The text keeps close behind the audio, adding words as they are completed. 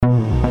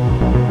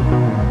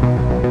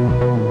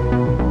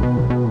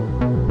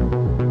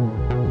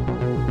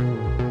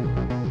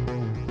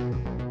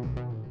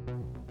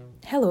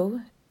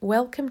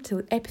welcome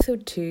to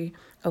episode 2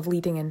 of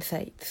Leading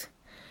Insights.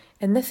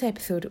 In this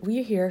episode,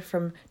 we hear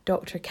from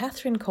Dr.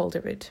 Catherine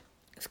Calderwood,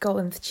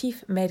 Scotland's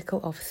Chief Medical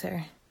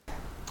Officer.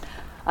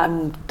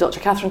 I'm Dr.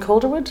 Catherine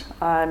Calderwood.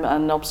 I'm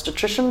an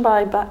obstetrician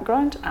by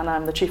background and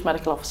I'm the Chief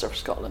Medical Officer for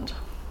Scotland.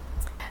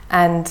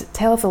 And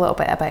tell us a little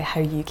bit about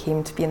how you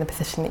came to be in the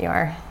position that you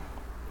are.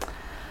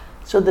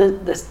 So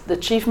the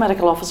Chief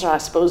Medical Officer, I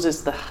suppose,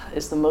 is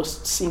the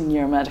most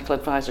senior medical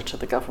advisor to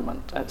the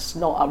government. It's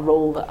not a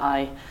role that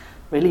I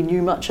really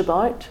knew much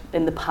about.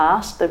 In the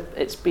past,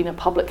 it's been a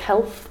public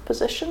health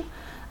position,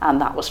 and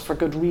that was for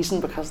good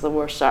reason because there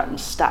were certain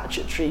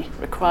statutory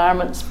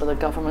requirements for the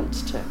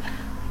government to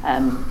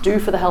do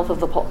for the health of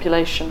the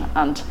population,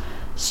 and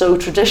so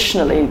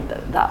traditionally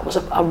that was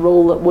a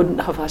role that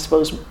wouldn't have, I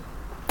suppose,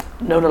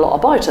 known a lot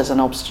about as an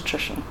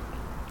obstetrician.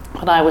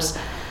 But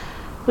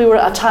we were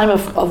at a time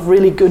of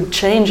really good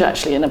change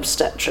actually in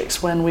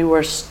obstetrics, when we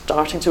were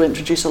starting to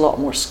introduce a lot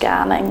more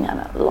scanning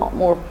and a lot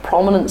more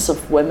prominence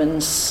of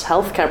women's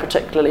healthcare,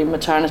 particularly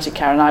maternity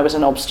care. And I was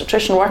an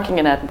obstetrician working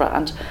in Edinburgh,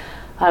 and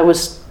I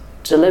was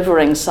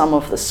delivering some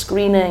of the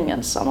screening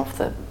and some of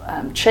the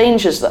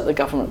changes that the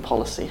government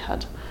policy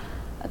had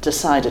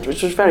decided,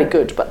 which was very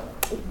good. But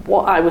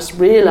what I was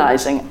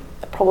realising,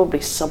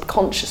 probably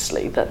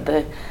subconsciously, that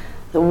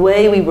the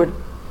way we were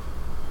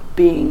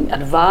being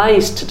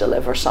advised to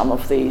deliver some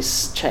of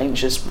these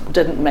changes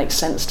didn't make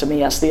sense to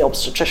me as the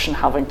obstetrician,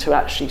 having to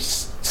actually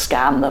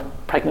scan the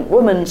pregnant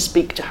woman,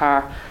 speak to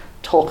her,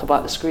 talk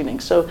about the screening.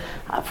 So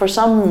for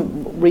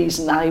some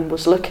reason I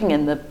was looking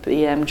in the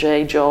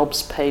BMJ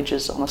jobs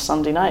pages on a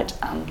Sunday night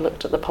and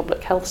looked at the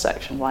public health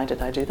section. Why did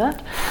I do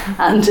that?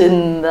 And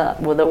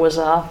there was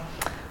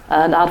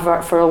an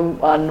advert for a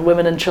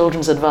women and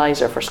children's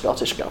advisor for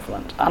Scottish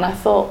Government, and I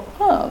thought,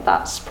 oh,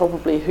 that's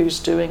probably who's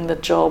doing the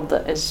job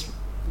that is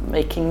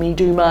making me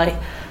do my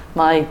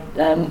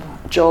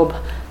job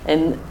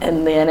in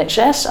the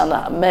NHS, and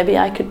that maybe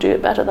I could do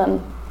it better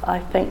than I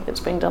think it's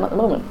being done at the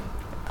moment.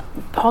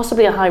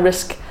 Possibly a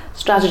high-risk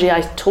strategy.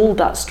 I told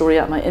that story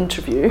at my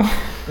interview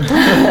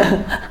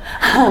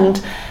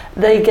and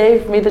they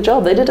gave me the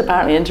job. They did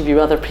apparently interview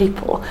other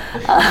people,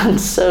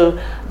 and so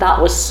that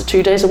was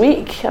 2 days a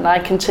week, and I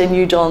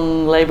continued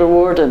on labour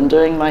ward and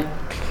doing my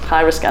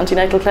high-risk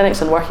antenatal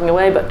clinics and working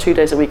away, but 2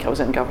 days a week I was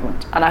in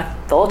government. And I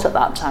thought at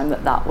that time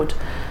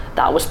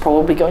that was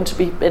probably going to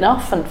be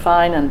enough and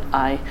fine, and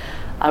I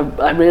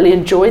really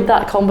enjoyed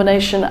that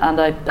combination, and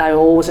I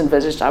always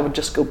envisaged I would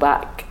just go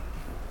back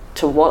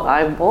to what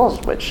I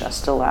was, which I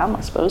still am,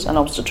 I suppose, an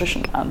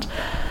obstetrician. And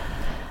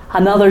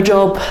another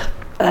job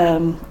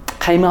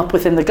came up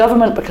within the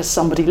government because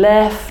somebody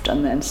left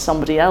and then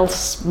somebody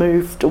else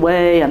moved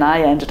away, and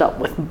I ended up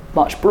with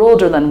much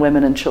broader than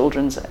women and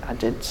children's. I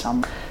did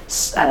some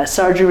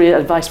surgery,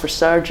 advice for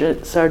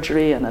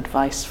surgery and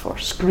advice for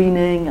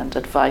screening and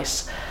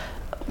advice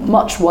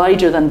much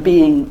wider than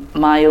being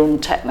my own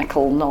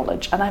technical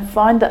knowledge. And I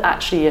find that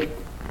actually I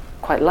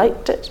quite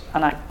liked it,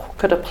 and I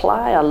could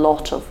apply a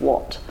lot of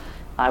what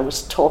I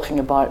was talking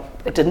about.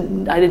 I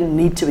didn't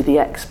need to be the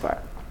expert.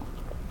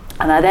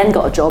 And I then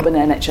got a job in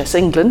NHS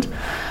England,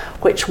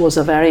 which was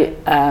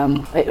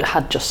it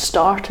had just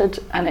started.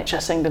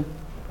 NHS England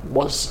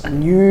was a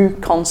new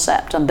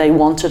concept, and they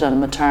wanted a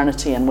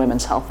maternity and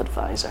women's health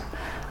advisor.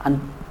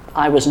 And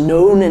I was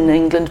known in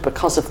England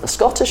because of the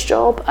Scottish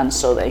job, and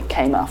so they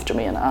came after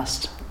me and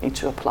asked me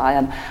to apply.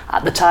 And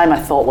at the time I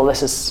thought, well,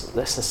 this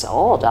is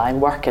odd. I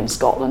work in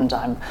Scotland,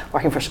 I'm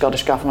working for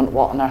Scottish Government,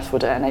 what on earth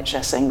would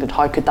NHS England,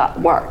 how could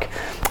that work?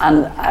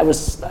 And I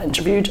was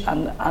interviewed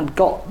and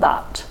got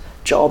that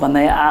job, and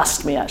they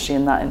asked me actually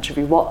in that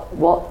interview,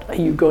 what are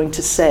you going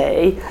to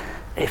say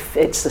if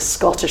it's the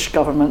Scottish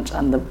Government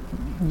and the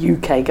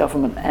UK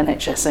Government,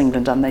 NHS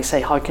England, and they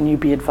say, how can you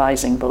be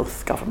advising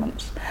both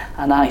governments?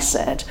 And I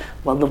said,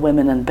 well, the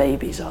women and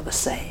babies are the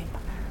same,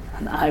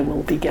 and I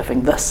will be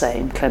giving the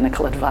same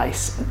clinical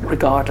advice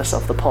regardless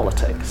of the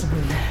politics.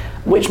 Mm-hmm.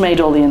 Which made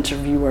all the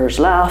interviewers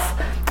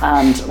laugh,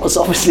 and was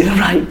obviously the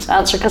right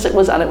answer, because it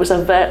was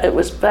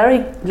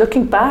very,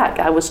 looking back,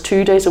 I was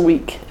 2 days a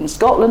week in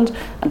Scotland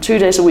and 2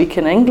 days a week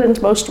in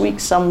England most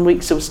weeks. Some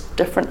weeks it was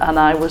different, and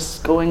I was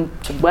going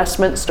to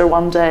Westminster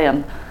one day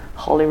and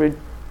Holyrood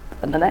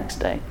the next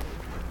day,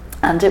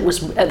 and that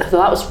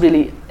was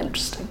really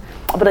interesting.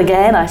 But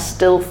again, I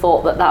still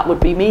thought that would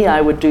be me.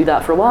 I would do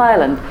that for a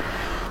while and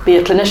be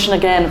a clinician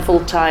again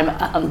full time,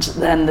 and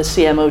then the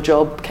CMO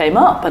job came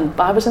up, and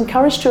I was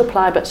encouraged to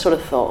apply, but sort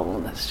of thought, well,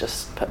 let's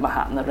just put my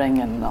hat in the ring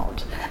and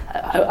not.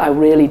 I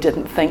really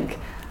didn't think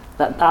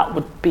that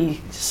would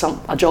be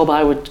a job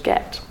I would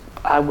get.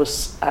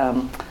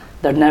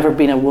 There'd never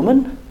been a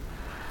woman.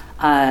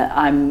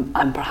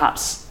 I'm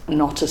perhaps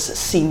not as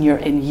senior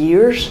in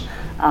years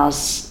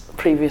as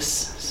previous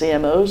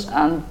CMOs,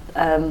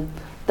 and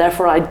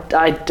therefore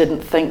I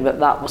didn't think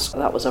that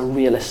was a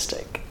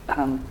realistic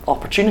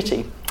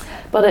opportunity.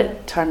 But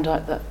it turned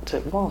out that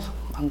it was,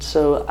 and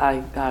so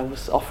I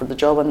was offered the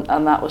job,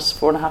 and that was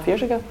 4.5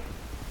 years ago.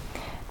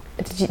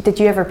 Did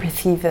you ever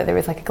perceive that there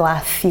was like a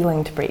glass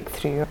ceiling to break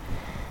through?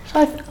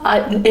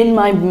 In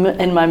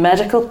my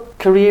medical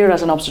career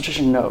as an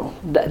obstetrician, no,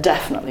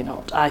 definitely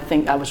not. I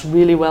think I was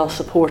really well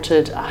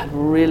supported. I had a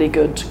really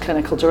good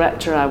clinical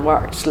director. I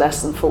worked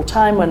less than full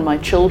time when my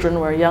children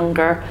were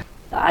younger.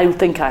 I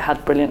think I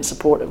had brilliant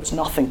support. It was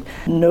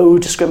no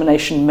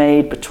discrimination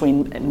made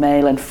between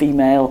male and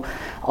female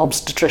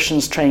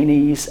obstetricians,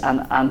 trainees,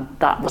 and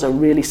that was a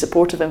really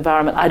supportive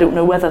environment. I don't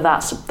know whether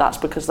that's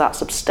because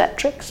that's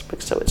obstetrics,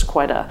 so it's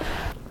quite a...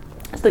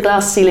 The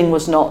glass ceiling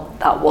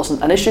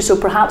wasn't an issue, so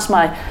perhaps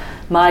my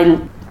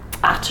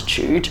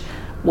attitude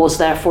was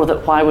therefore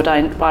that why would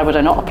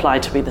I not apply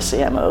to be the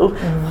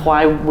CMO?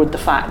 Why would the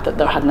fact that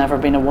there had never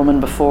been a woman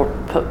before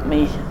put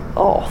me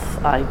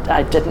off?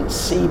 I didn't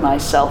see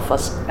myself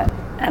as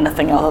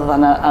anything other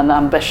than an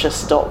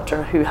ambitious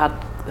doctor who had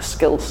the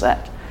skill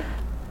set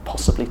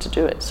possibly to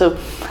do it. So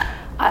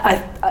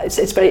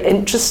it's very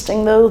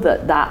interesting though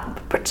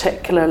that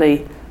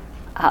particularly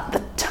at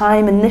the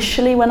time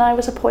initially when I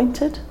was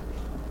appointed,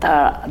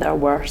 there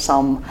were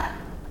some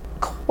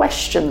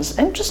questions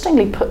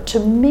interestingly put to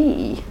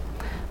me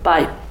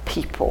by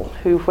people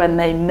who, when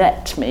they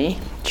met me,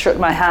 shook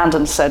my hand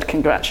and said,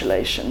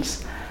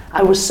 "Congratulations,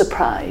 I was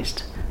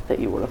surprised that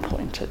you were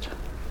appointed."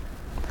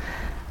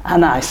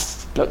 And I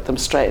looked them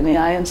straight in the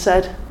eye and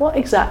said, "What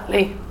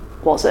exactly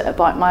was it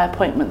about my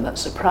appointment that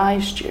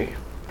surprised you?"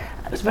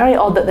 It was very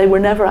odd that they were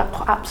never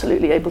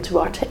absolutely able to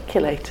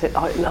articulate it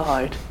out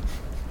loud.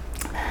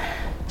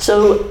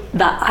 So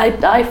that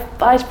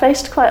I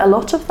faced quite a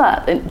lot of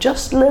that in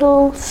just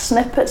little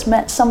snippets.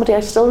 Met somebody I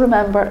still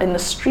remember in the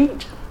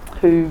street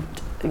who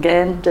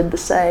again did the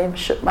same,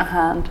 shook my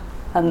hand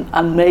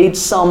and made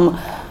some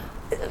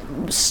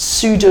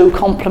pseudo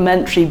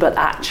complimentary but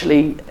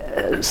actually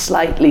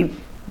slightly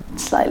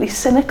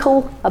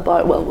cynical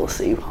about, well,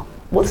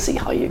 we'll see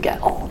how you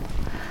get on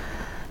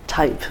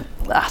type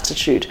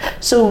attitude.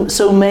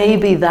 So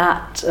maybe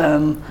that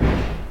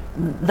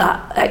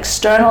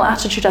external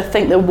attitude, I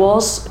think there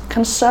was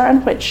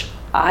concern, which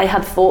I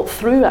had thought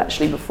through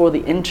actually before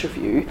the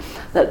interview,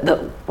 that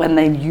when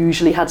they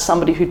usually had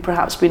somebody who'd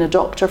perhaps been a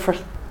doctor for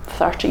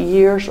 30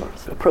 years or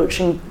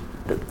approaching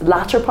the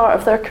latter part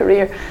of their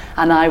career,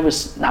 and I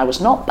was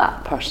not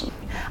that person.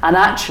 And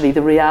actually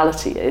the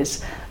reality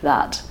is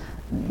that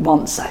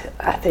once, I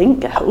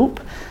hope,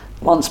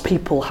 once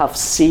people have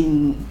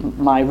seen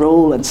my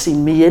role and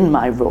seen me in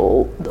my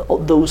role,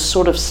 those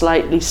sort of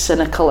slightly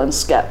cynical and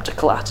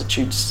sceptical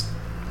attitudes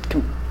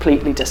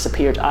completely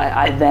disappeared.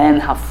 I then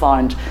have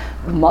found,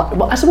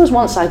 I suppose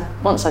once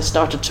I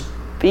started to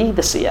be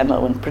the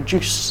CMO and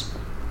produce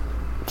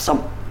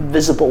some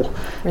visible,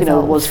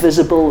 was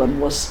visible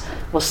and was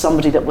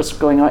somebody that was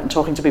going out and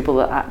talking to people,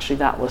 that actually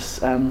that was,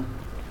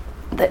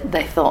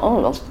 they thought, oh,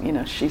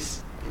 well,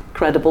 she's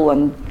credible,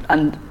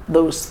 and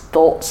those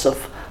thoughts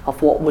of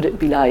what would it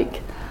be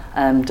like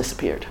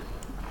disappeared.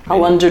 I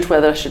wondered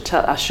whether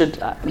I should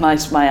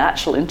my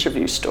actual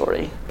interview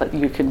story, but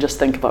you can just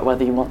think about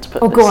whether you want to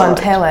put this go on, out.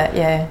 tell it,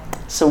 yeah.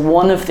 So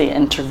one of the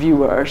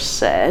interviewers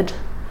said,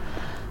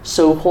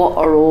 "So what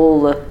are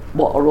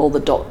all the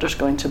doctors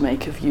going to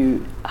make of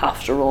you?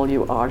 After all,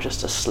 you are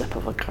just a slip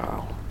of a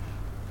girl."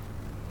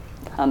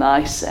 And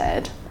I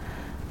said,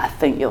 "I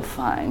think you'll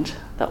find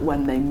that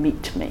when they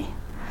meet me,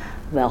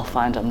 they'll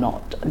find I'm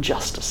not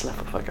just a slip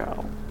of a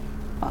girl."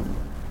 And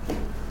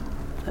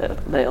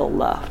they all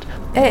laughed.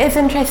 It's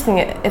interesting,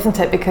 isn't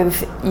it?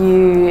 Because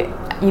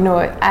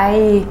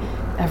I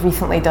have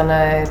recently done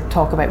a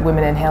talk about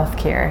women in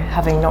healthcare,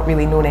 having not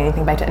really known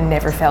anything about it and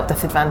never felt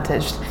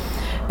disadvantaged.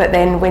 But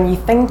then when you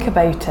think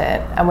about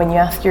it, and when you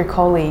ask your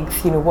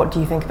colleagues, what do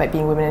you think about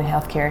being women in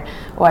healthcare?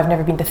 Oh, I've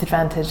never been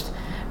disadvantaged.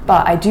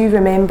 But I do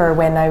remember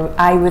when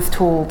I was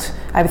told,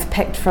 I was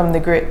picked from the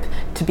group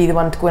to be the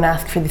one to go and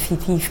ask for the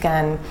CT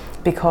scan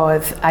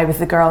because I was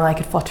the girl and I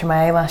could flutter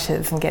my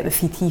eyelashes and get the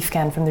CT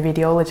scan from the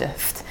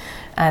radiologist.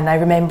 And I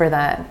remember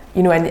that,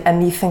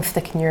 and these things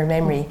stick in your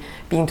memory,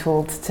 being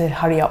told to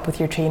hurry up with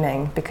your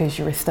training because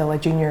you were still a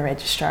junior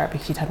registrar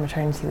because you'd had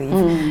maternity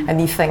leave and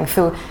these things.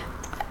 So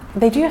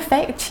they do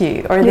affect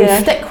you, or they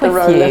stick with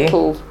you. There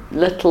are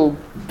little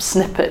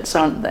snippets,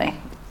 aren't they?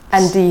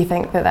 And do you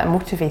think that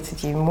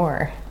motivated you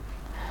more?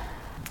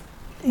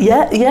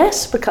 Yeah,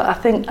 yes, because I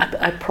think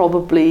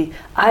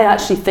I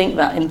actually think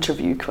that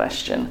interview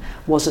question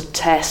was a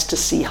test to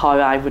see how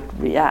I would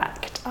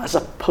react, as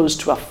opposed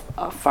to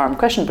a firm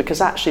question,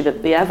 because actually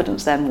the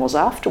evidence then was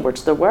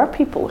afterwards. There were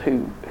people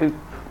who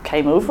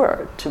came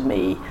over to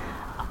me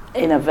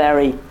in a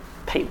very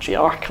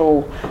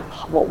patriarchal,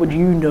 what would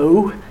you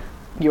know,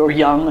 you're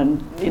young, and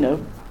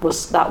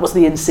that was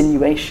the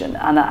insinuation.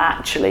 And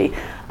actually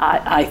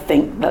I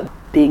think that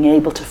being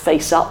able to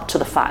face up to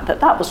the fact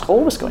that was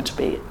always going to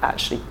be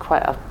actually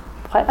quite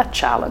a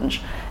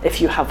challenge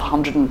if you have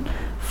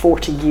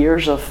 140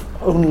 years of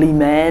only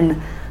men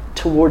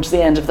towards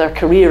the end of their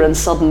career, and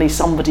suddenly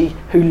somebody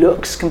who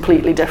looks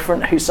completely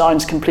different, who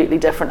sounds completely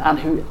different, and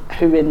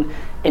who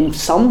in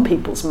some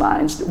people's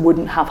minds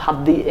wouldn't have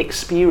had the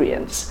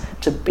experience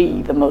to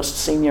be the most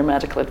senior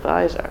medical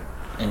advisor.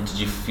 And did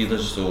you feel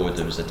as though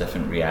there was a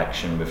different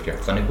reaction with your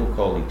clinical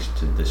colleagues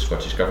to the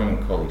Scottish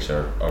Government colleagues,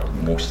 or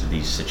most of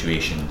these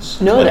situations?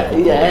 No,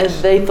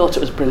 they thought it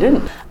was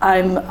brilliant.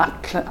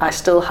 I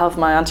still have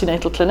my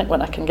antenatal clinic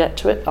when I can get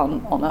to it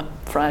on a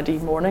Friday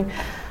morning,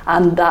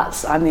 and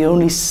I'm the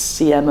only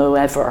CMO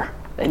ever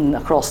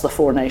across the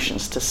 4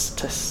 nations to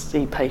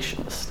see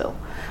patients still.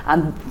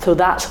 And so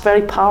that's a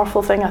very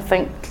powerful thing. I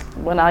think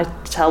when I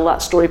tell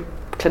that story,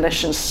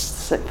 clinicians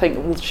think,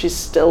 well, she's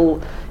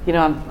still,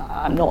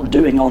 I'm not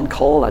doing on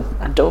call.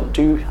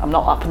 I'm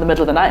not up in the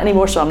middle of the night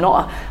anymore, so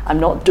I'm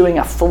not doing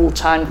a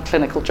full-time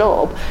clinical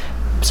job.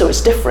 So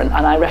it's different,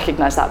 and I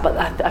recognise that. But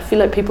I feel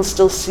like people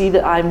still see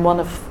that I'm one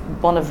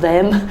of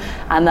them,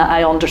 and that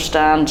I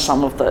understand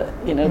some of the,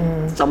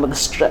 some of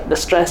the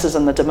stresses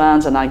and the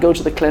demands. And I go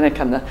to the clinic,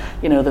 and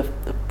the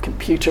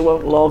computer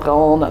won't log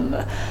on, and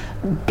the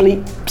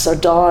bleeps are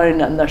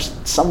down, and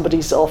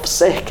somebody's off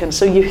sick, and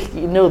so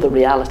you know the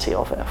reality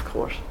of it, of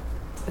course.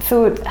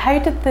 So how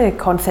did the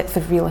concepts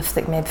of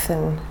realistic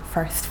medicine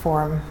first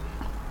form?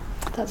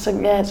 It's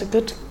a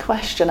good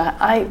question.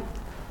 I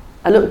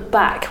look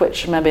back,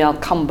 which maybe I'll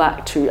come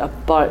back to,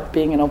 about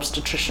being an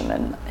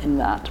obstetrician in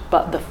that.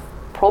 But I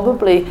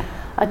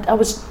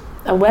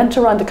went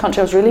around the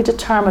country. I was really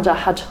determined. I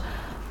had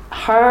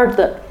heard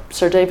that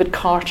Sir David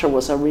Carter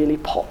was a really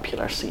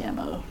popular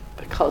CMO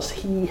because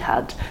he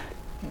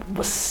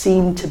was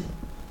seen to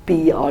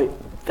be out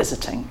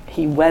visiting.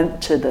 He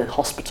went to the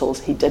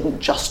hospitals. He didn't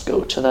just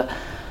go to the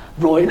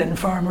Royal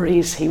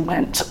Infirmaries. He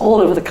went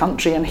all over the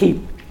country, and he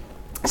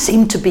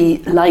seemed to be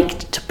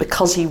liked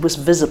because he was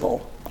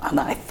visible. And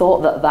I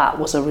thought that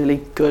was a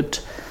really good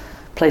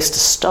place to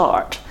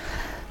start.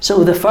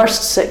 So the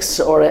first 6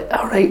 or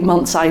 8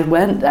 months I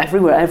went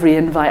everywhere. Every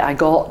invite I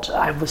got,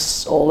 I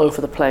was all over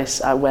the place.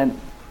 I went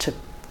to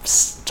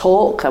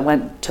talk, I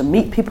went to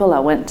meet people, I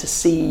went to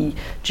see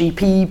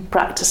GP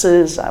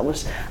practices.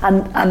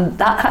 And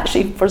that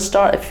actually, for a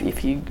start,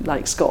 if you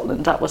like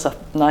Scotland, that was a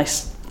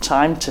nice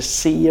time to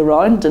see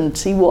around and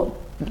see what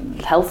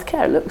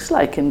healthcare looks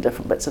like in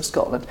different bits of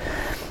Scotland.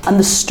 And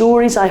the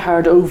stories I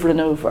heard over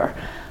and over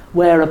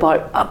were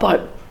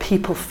about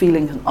people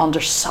feeling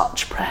under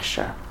such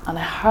pressure. And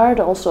I heard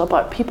also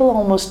about people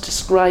almost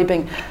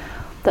describing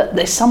that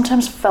they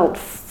sometimes felt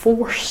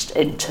forced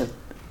into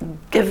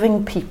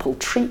giving people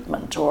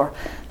treatment, or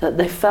that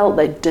they felt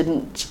they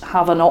didn't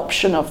have an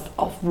option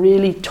of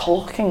really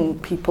talking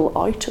people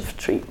out of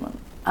treatment.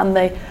 And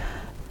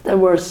there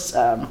was,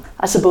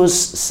 I suppose,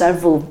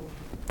 several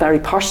very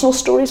personal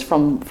stories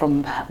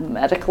from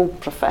medical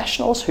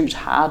professionals who'd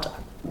had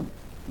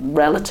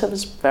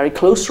relatives, very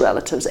close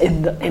relatives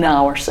in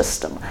our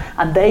system,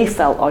 and they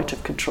felt out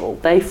of control.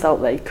 They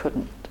felt they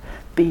couldn't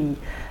be,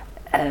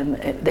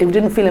 they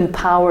didn't feel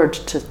empowered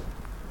to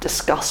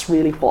discuss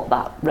really what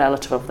that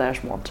relative of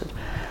theirs wanted.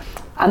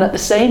 And at the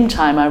same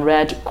time, I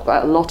read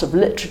quite a lot of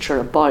literature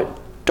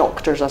about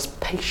doctors as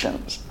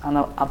patients and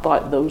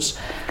about those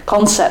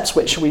concepts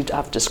which we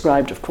have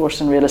described, of course,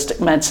 in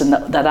realistic medicine,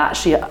 that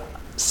actually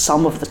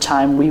some of the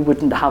time we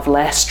wouldn't have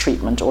less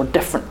treatment or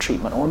different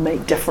treatment or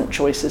make different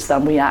choices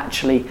than we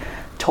actually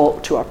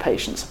talk to our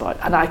patients about.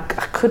 And I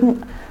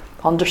couldn't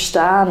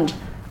understand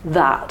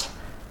that,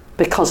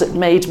 because it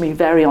made me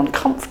very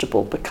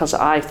uncomfortable, because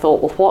I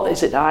thought, well, what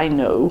is it I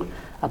know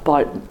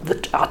about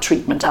a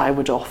treatment I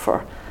would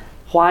offer?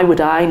 Why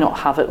would I not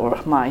have it or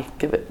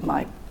give it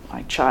my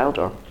child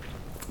or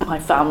my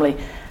family,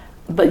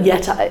 but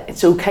yet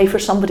it's okay for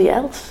somebody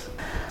else?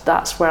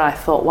 That's where I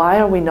thought, why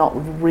are we not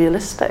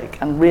realistic?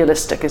 And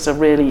realistic is a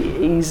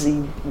really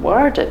easy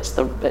word. It's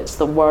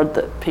the word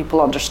that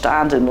people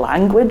understand in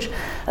language,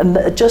 and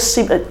it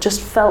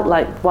just felt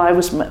like why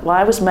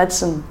was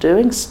medicine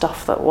doing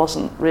stuff that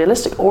wasn't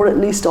realistic, or at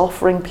least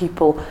offering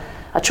people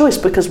a choice?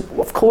 Because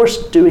of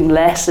course doing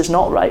less is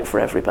not right for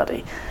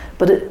everybody,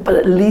 but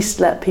at least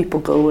let people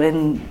go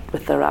in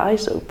with their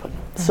eyes open.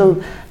 Mm-hmm.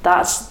 So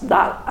that's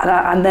that,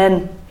 and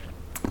then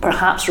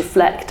perhaps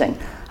reflecting,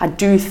 I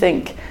do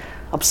think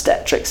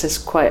obstetrics is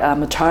quite,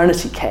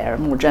 maternity care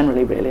more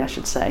generally really I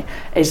should say,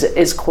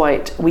 is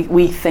quite,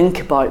 we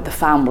think about the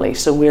family,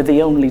 so we're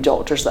the only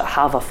doctors that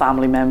have a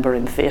family member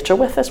in theatre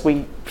with us.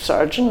 We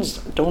surgeons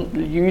don't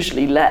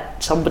usually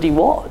let somebody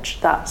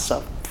watch. That's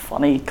a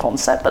funny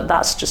concept, but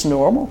that's just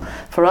normal.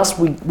 For us,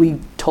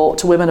 we talk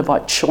to women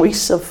about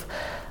choice of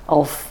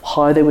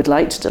how they would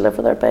like to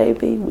deliver their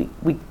baby.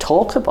 We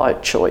talk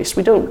about choice.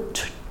 We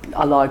don't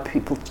allow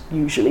people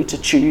usually to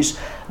choose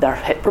their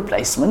hip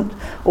replacement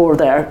or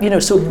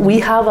so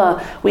we have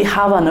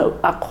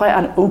quite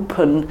an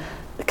open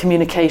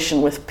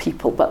communication with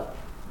people, but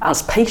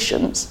as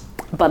patients,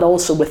 but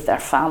also with their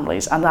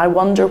families. And I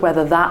wonder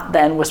whether that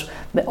then was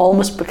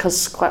almost,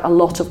 because quite a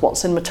lot of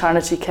what's in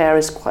maternity care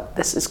is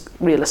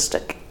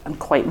realistic and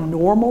quite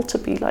normal to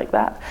be like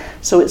that.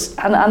 So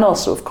and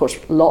also of course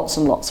lots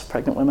and lots of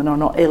pregnant women are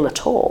not ill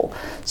at all,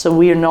 so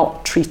we are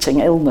not treating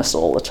illness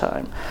all the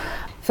time.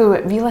 So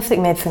realistic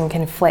medicine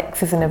kind of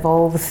flexes and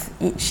evolves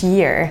each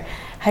year.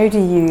 How do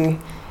you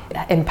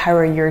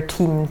empower your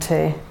team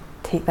to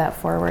take that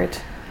forward?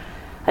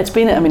 It's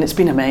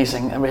been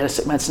amazing,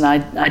 realistic medicine.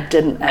 I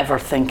didn't ever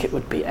think it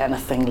would be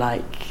anything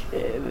like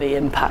the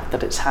impact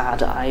that it's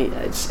had.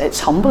 It's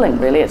humbling,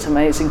 really. It's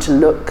amazing to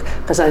look,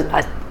 because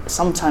I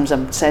sometimes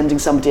I'm sending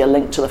somebody a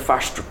link to the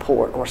first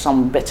report or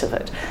some bit of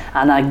it,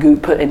 and I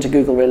put into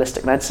Google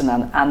realistic medicine,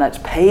 and it's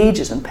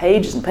pages and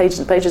pages and pages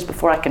and pages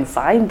before I can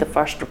find the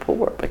first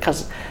report,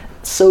 because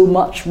so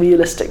much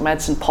realistic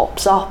medicine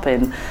pops up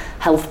in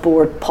health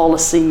board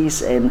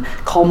policies, in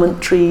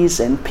commentaries,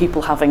 in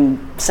people having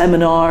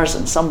seminars,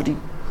 and somebody,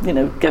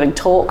 giving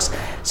talks.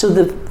 So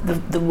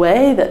the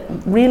way that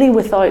really,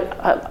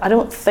 I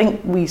don't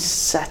think we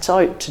set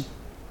out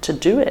to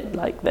do it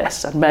like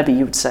this. And maybe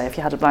you would say, if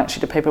you had a blank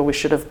sheet of paper, we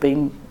should have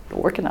been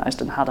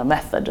organised and had a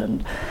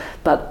method.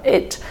 But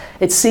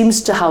it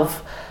seems to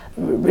have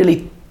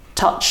really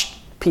touched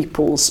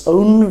people's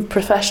own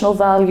professional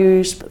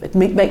values. It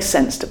makes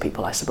sense to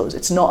people, I suppose.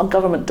 It's not a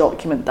government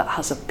document that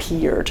has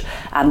appeared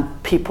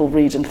and people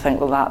read and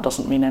think, well, that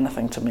doesn't mean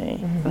anything to me.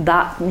 Mm-hmm.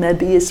 That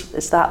maybe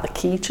is that the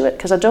key to it?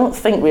 Because I don't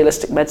think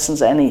realistic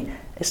medicine's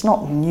it's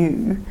not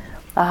new.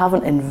 I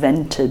haven't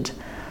invented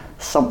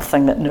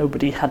something that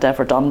nobody had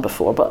ever done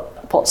before,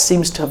 but what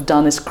seems to have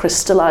done is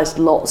crystallised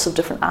lots of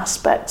different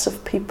aspects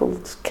of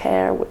people's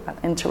care and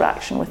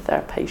interaction with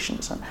their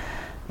patients, and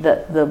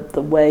that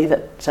the way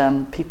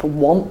that people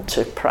want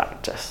to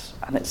practice,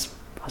 and it's,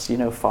 as you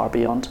know, far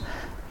beyond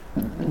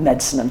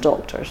medicine and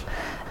doctors.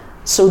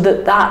 So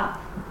that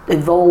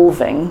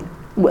evolving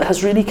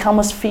has really come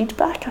as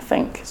feedback, I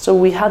think. So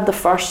we had the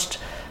first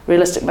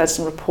realistic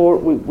medicine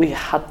report, we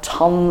had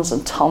tons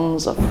and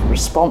tons of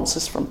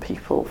responses from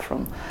people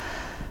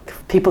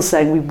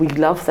saying, we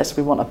love this,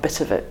 we want a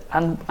bit of it.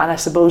 And I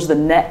suppose the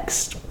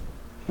next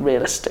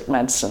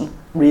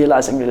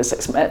realising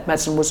realistic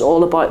medicine was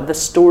all about the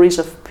stories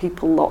of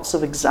people, lots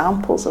of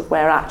examples of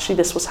where actually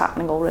this was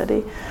happening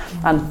already.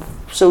 Mm-hmm. And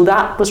so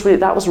that was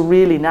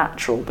really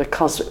natural,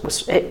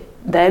 because it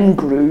then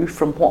grew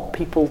from what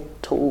people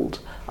told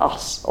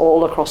us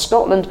all across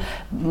Scotland,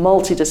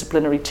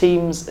 multidisciplinary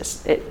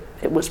teams. It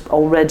was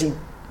already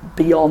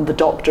beyond the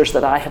doctors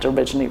that I had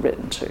originally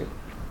written to.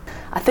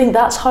 I think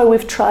that's how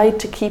we've tried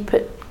to keep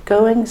it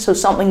going, so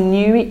something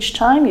new each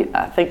time.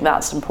 I think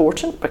that's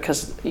important,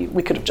 because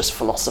we could have just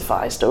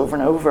philosophised over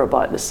and over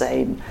about the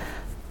same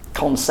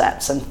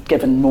concepts and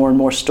given more and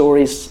more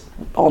stories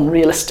on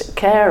realistic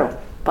care,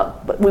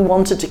 but we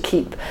wanted to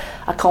keep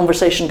a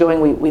conversation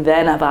going. We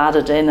then have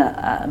added in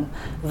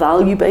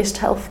value-based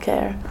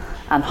healthcare,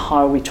 and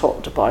how we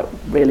talked about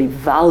really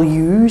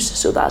values.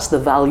 So that's the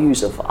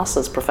values of us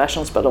as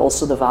professionals, but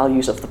also the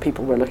values of the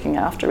people we're looking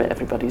after.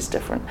 Everybody's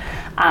different.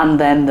 And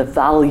then the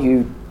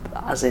value,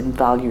 as in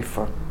value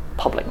for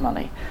public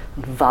money,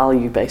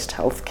 value-based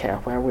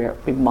healthcare, where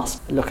we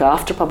must look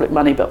after public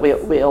money, but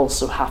we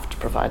also have to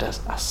provide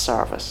a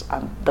service.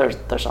 And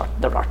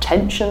there are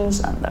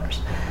tensions, and there's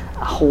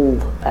a whole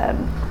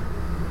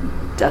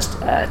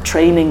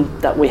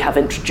training that we have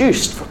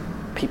introduced for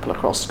people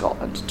across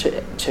Scotland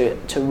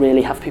to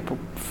really have people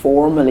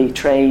formally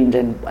trained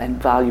in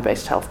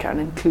value-based healthcare, and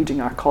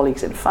including our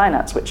colleagues in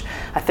finance, which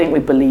I think we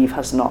believe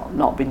has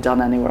not been done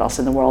anywhere else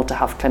in the world, to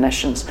have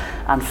clinicians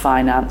and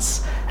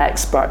finance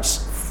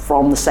experts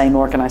from the same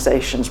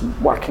organisations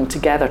working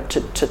together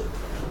to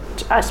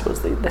I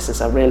suppose this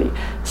is a really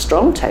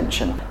strong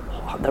tension.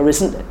 There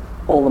isn't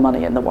all the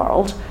money in the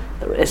world.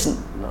 There isn't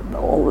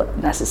all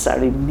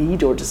necessarily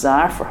need or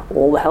desire for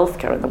all the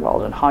healthcare in the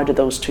world, and how do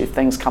those two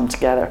things come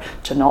together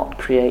to not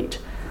create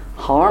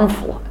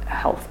harmful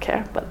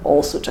healthcare, but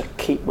also to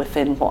keep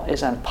within what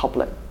is a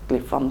publicly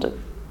funded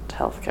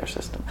healthcare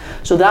system.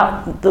 So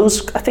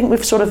those, I think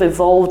we've sort of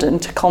evolved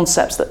into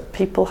concepts that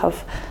people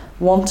have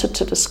wanted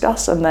to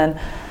discuss, and then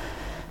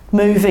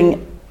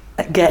moving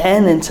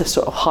again into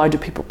sort of how do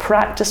people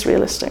practice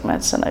realistic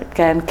medicine,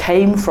 again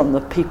came from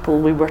the people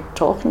we were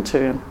talking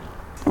to.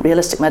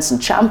 Realistic medicine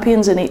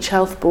champions in each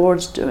health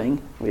boards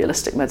doing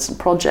realistic medicine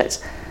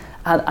projects,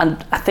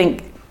 and I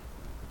think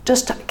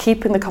just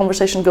keeping the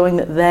conversation going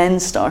that then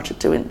started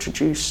to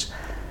introduce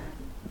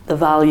the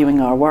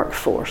valuing our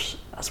workforce,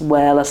 as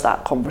well as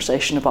that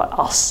conversation about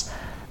us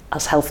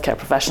as healthcare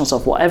professionals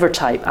of whatever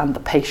type, and the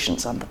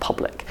patients and the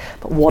public.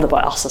 But what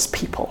about us as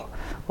people?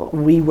 Well,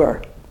 we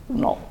were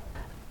not,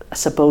 I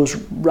suppose,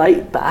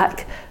 right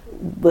back.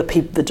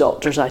 The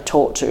doctors I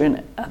talked to, and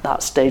at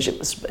that stage it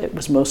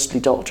was mostly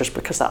doctors,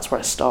 because that's where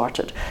it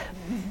started.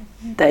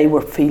 They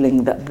were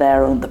feeling that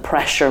the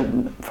pressure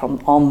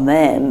on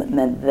them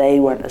meant they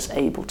weren't as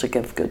able to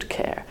give good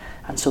care,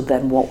 and so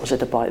then what was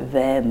it about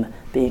them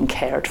being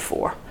cared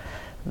for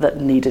that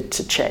needed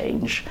to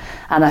change?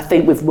 And I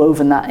think we've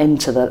woven that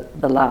into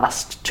the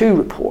last two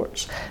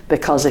reports,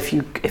 because if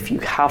you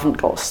haven't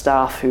got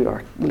staff who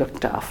are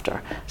looked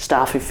after,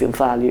 staff who feel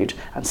valued,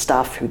 and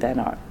staff who then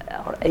are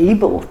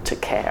able to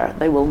care,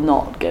 they will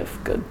not give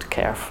good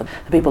care for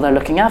the people they're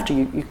looking after.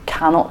 You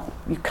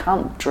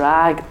can't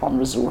drag on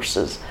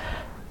resources.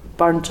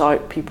 Burnt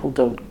out people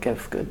don't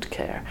give good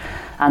care.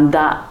 And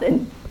that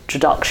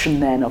introduction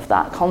then of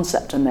that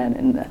concept, and then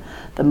in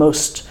the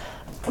most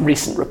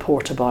recent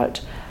report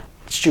about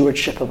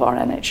stewardship of our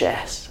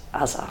NHS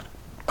as a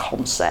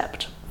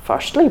concept,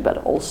 firstly, but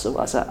also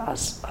as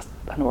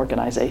an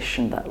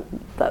organisation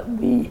that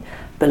we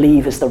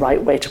believe is the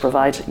right way to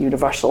provide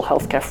universal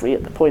healthcare free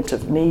at the point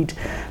of need,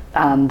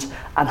 and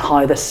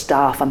how the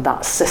staff and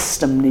that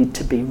system need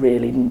to be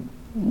really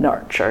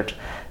nurtured,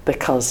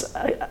 because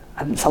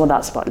and some of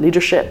that's about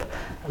leadership,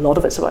 a lot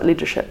of it's about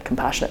leadership,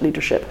 compassionate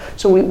leadership.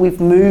 So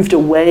we've moved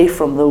away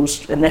from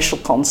those initial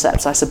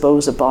concepts, I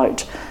suppose,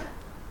 about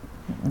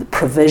the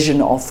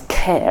provision of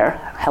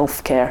care,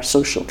 healthcare,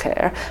 social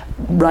care,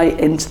 right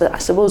into I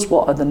suppose,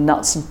 what are the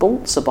nuts and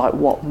bolts about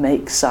what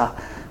makes a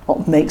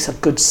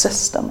good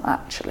system,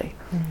 actually.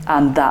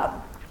 And that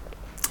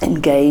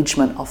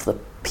engagement of the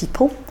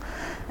people,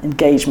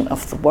 engagement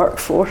of the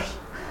workforce,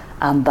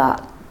 and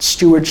that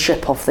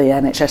stewardship of the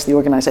NHS, the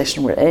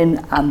organisation we're in,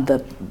 and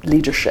the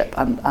leadership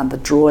and the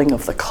drawing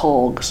of the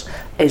cogs,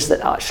 is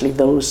that actually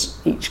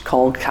each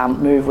cog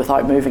can't move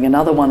without moving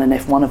another one, and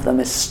if one of them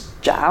is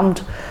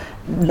jammed,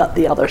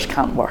 the others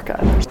can't work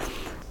out.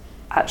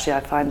 Actually, I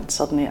find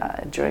suddenly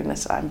during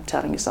this, I'm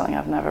telling you something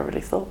I've never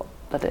really thought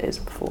that it is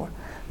before,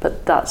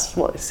 but that's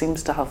what it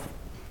seems to have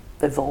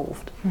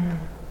evolved.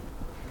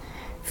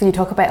 So you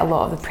talk about a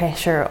lot of the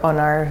pressure on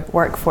our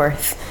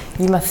workforce.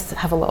 You must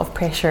have a lot of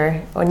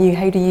pressure on you.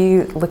 How do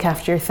you look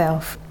after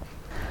yourself?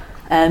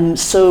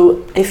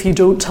 So if you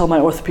don't tell my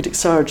orthopaedic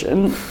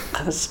surgeon,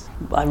 because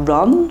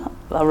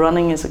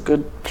running is a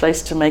good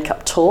place to make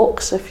up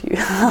talks if you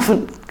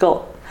haven't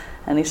got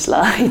any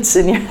slides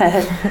in your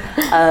head.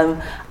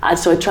 And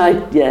so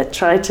I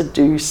try to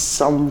do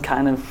some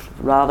kind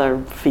of rather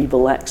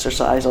feeble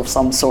exercise of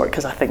some sort,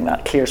 because I think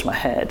that clears my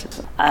head.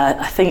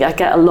 I think I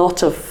get a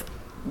lot of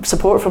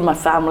support from my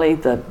family,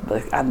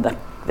 and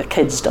the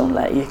kids don't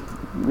let you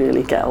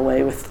really get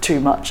away with too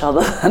much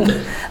other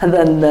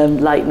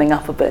than lightening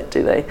up a bit,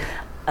 do they?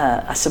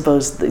 I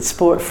suppose the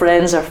sport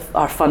friends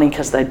are funny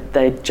because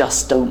they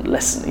just don't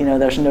listen. You know,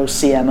 there's no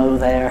CMO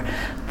there.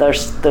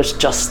 There's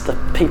just the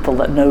people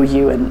that know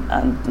you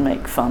and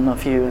make fun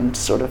of you and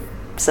sort of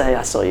say,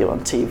 I saw you on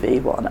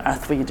TV, what on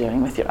earth were you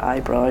doing with your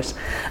eyebrows?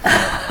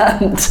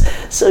 And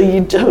so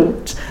you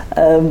don't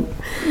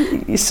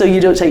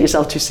take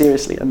yourself too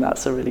seriously, and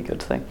that's a really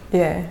good thing.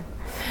 Yeah.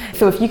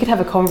 So if you could have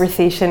a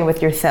conversation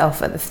with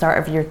yourself at the start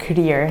of your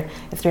career,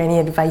 is there any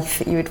advice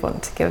that you would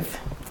want to give?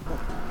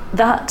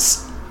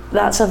 That's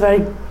a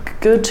very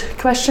good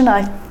question.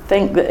 I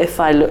think that if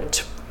I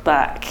looked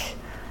back,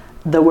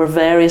 there were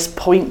various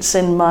points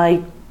in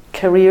my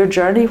career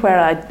journey where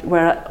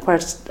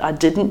I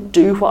didn't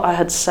do what I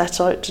had set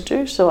out to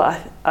do. So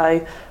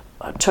I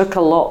took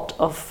a lot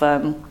of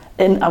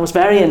I was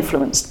very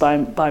influenced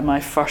by my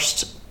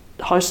first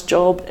house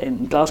job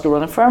in Glasgow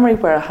Royal Infirmary,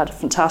 where I had a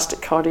fantastic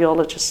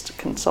cardiologist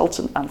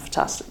consultant and a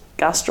fantastic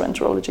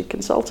gastroenterology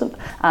consultant,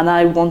 and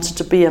I wanted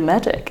to be a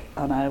medic,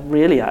 and I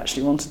really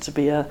actually wanted to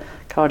be a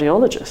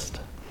cardiologist,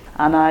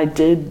 and I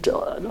did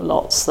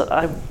lots that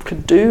I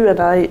could do, and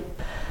I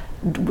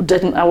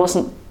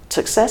wasn't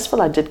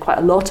successful. I did quite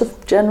a lot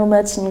of general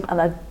medicine, and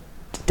I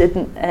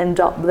didn't end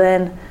up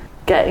then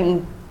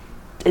getting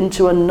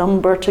into a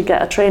number to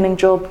get a training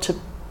job to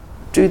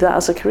do that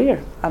as a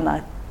career. And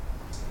I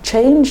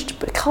changed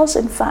because,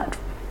 in fact,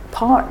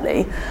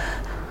 partly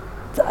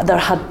there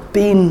had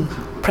been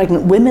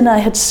pregnant women I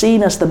had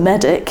seen as the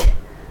medic,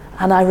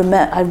 and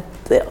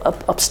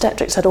the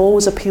obstetrics had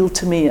always appealed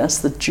to me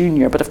as the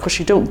junior, but of course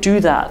you don't do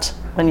that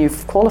when you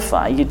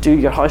qualify. You do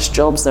your house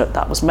jobs,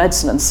 that was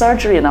medicine and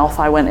surgery, and off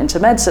I went into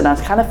medicine. I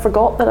kind of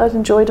forgot that I'd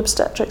enjoyed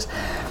obstetrics,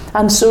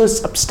 and so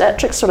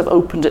obstetrics sort of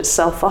opened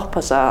itself up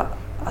as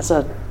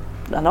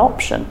an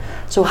option.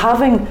 So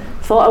having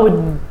thought I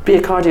would be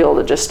a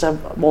cardiologist, I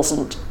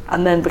wasn't,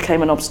 and then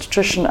became an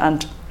obstetrician,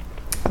 and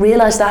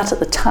realised that at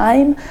the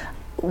time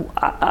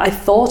I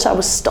thought I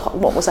was stuck.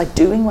 What was I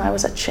doing? Why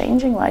was I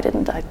changing? Why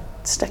didn't I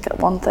stick at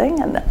one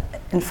thing? And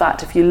in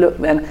fact, if you look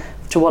then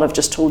to what I've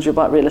just told you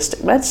about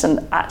realistic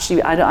medicine,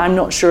 actually I'm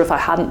not sure if I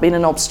hadn't been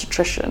an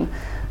obstetrician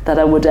that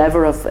I would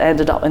ever have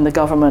ended up in the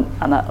government,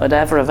 and I would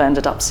ever have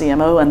ended up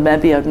CMO, and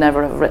maybe I'd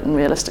never have written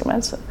realistic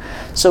medicine.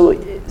 So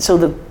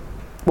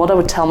what I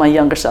would tell my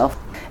younger self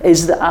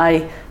is that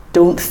I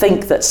don't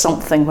think that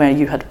something where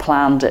you had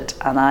planned it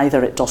and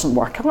either it doesn't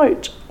work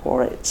out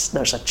or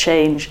there's a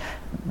change,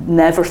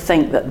 never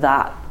think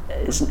that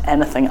is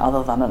anything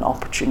other than an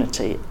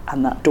opportunity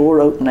and that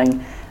door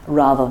opening,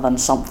 rather than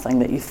something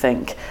that you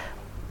think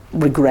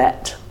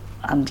regret.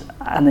 And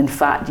in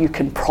fact, you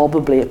can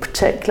probably,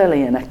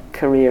 particularly in a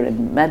career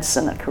in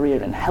medicine, a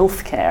career in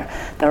healthcare,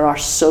 there are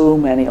so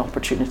many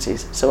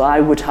opportunities. So I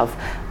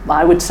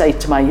would say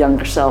to my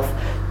younger self,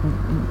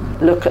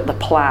 look at the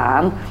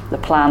plan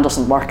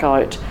doesn't work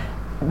out,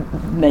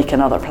 make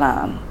another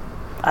plan.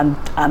 And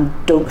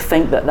don't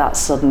think that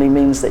suddenly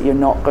means that you're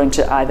not going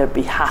to either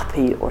be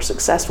happy or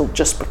successful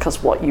just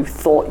because what you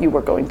thought you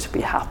were going to be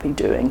happy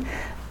doing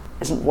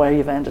isn't where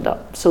you've ended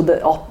up. So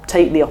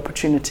take the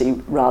opportunity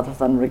rather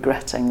than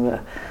regretting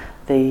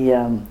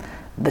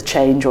the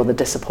change or the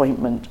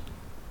disappointment.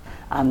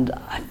 And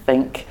I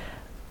think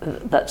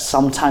that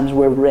sometimes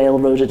we're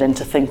railroaded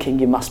into thinking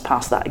you must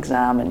pass that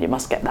exam and you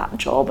must get that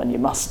job and you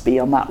must be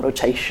on that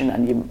rotation,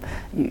 and you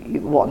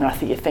what on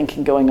earth are you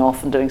thinking going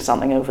off and doing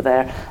something over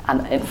there?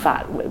 And in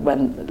fact,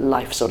 when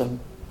life sort of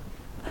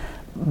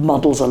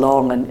muddles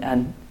along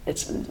and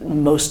it's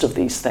most of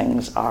these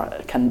things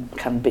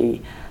can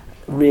be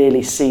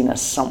really seen as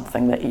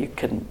something that you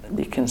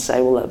can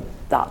say, well,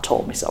 that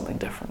taught me something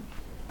different.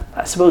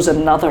 I suppose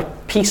another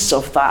piece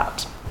of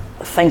that,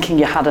 thinking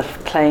you had a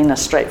plain, a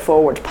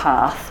straightforward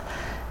path,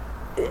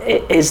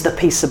 is the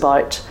piece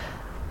about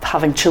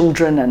having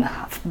children and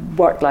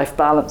work-life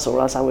balance,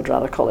 or as I would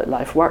rather call it,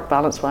 life-work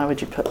balance. Why would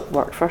you put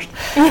work first?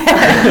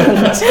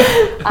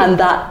 And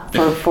that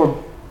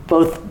for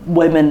both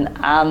women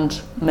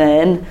and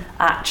men,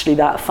 actually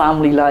that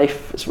family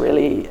life is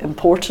really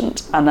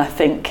important. And I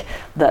think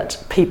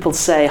that people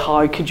say,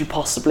 how could you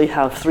possibly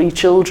have 3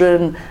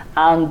 children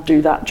and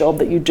do that job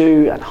that you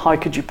do, and how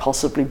could you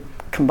possibly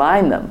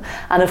combine them?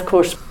 And of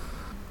course,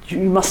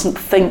 you mustn't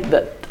think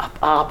that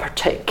a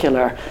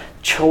particular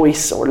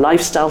choice or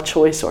lifestyle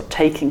choice or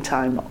taking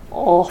time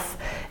off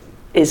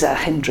is a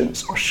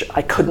hindrance, or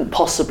I couldn't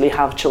possibly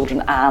have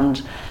children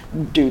and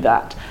do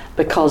that,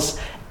 because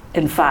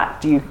in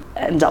fact you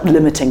end up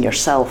limiting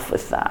yourself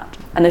with that.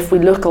 And if we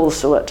look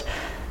also at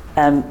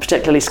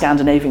particularly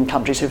Scandinavian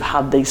countries who've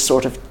had these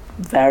sort of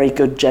very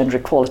good gender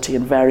equality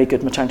and very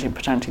good maternity and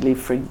paternity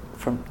leave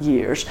for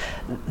years,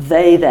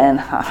 they then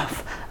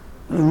have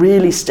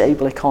really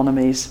stable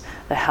economies,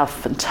 they have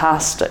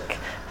fantastic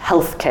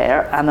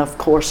healthcare, and of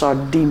course are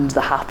deemed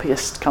the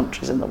happiest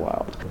countries in the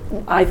world.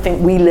 I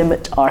think we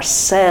limit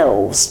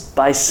ourselves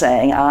by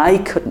saying I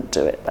couldn't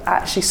do it, but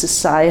actually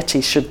society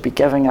should be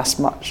giving us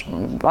much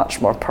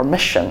more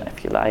permission,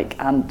 if you like,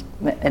 and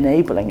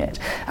enabling it.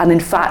 And in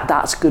fact,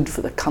 that's good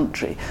for the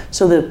country.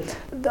 So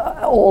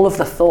all of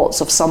the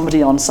thoughts of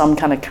somebody on some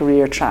kind of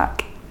career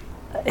track,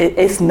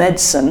 if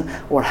medicine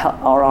or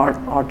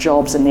our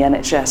jobs in the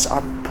NHS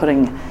are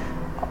putting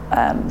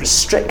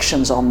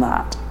restrictions on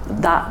that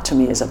to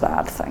me is a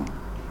bad thing.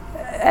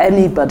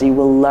 Anybody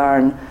will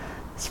learn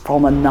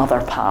from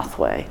another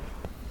pathway.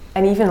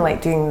 And even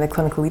like doing the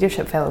clinical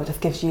leadership fellow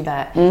just gives you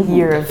that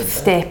year of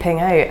stepping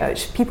out,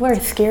 which people are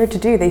scared to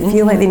do. They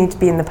feel like they need to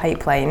be in the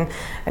pipeline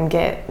and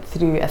get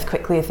through as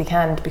quickly as they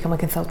can to become a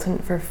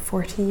consultant for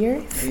 40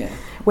 years. Yeah.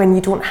 When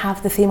you don't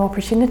have the same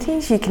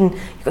opportunities, you've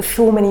got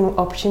so many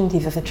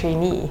opportunities as a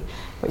trainee,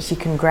 which you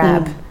can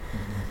grab.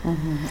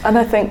 And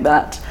I think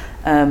that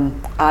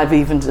I've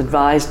even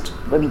advised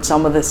when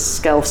some of the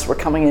SCELFs were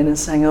coming in and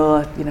saying,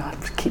 I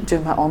keep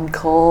doing my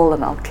on-call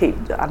and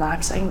and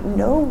I'm saying,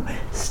 no,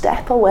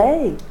 step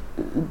away.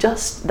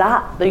 Just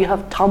that you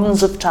have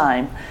tons of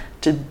time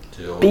to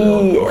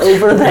be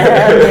over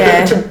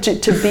there,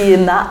 to be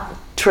in that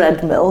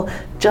treadmill.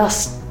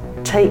 Just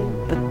take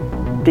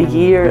the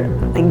year,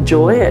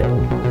 enjoy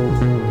it.